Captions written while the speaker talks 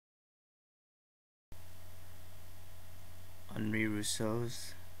Henri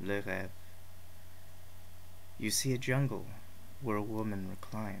Rousseau's Rêve. You see a jungle where a woman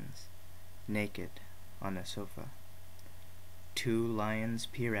reclines, naked, on a sofa. Two lions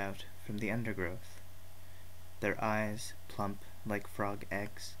peer out from the undergrowth, their eyes plump like frog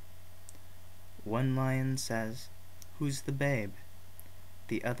eggs. One lion says, "Who's the babe?"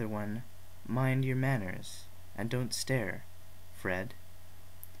 The other one, "Mind your manners, and don't stare, Fred."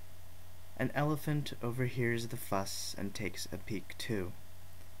 An elephant overhears the fuss and takes a peek too.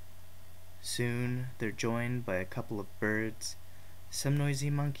 Soon they're joined by a couple of birds, some noisy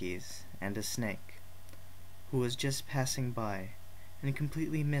monkeys, and a snake, who was just passing by and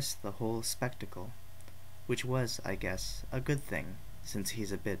completely missed the whole spectacle, which was, I guess, a good thing, since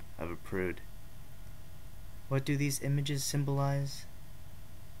he's a bit of a prude. What do these images symbolize?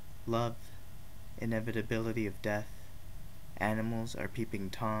 Love, inevitability of death, animals are peeping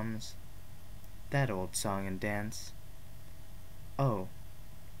toms, that old song and dance. Oh,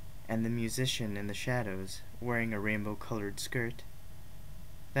 and the musician in the shadows wearing a rainbow-colored skirt.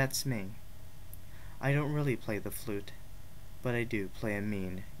 That's me. I don't really play the flute, but I do play a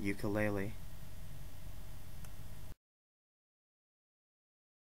mean ukulele.